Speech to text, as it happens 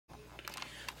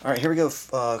All right, here we go.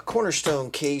 Cornerstone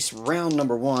case, round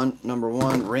number one. Number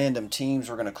one, random teams.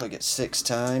 We're going to click it 6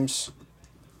 times.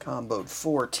 Comboed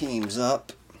 4 teams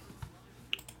up.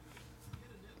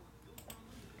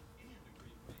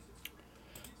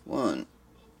 One,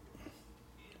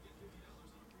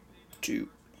 two,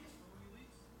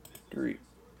 three,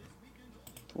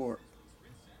 4,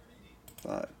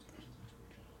 5,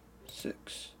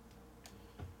 6.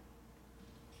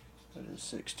 That is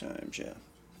 6 times, yeah.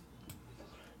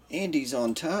 Andy's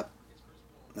on top.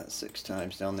 That's 6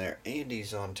 times down there.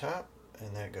 Andy's on top.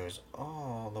 And that goes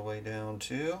all the way down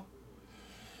to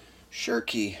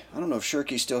Shirky. I don't know if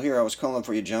Shirky's still here. I was calling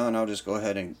for you, John. I'll just go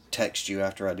ahead and text you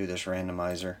after I do this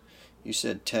randomizer. You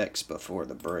said text before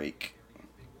the break.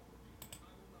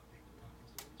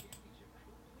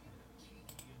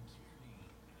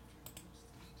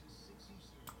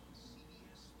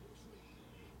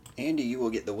 Andy, you will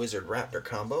get the Wizard Raptor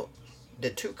combo.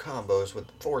 Did 2 combos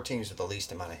with 4 teams with the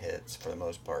least amount of hits for the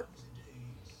most part.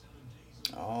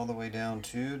 All the way down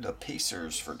to the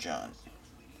Pacers for John.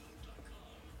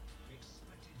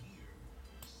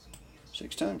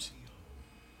 6 times.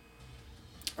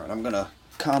 All right, I'm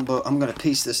gonna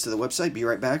paste this to the website. Be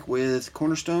right back with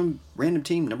Cornerstone random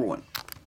team number 1.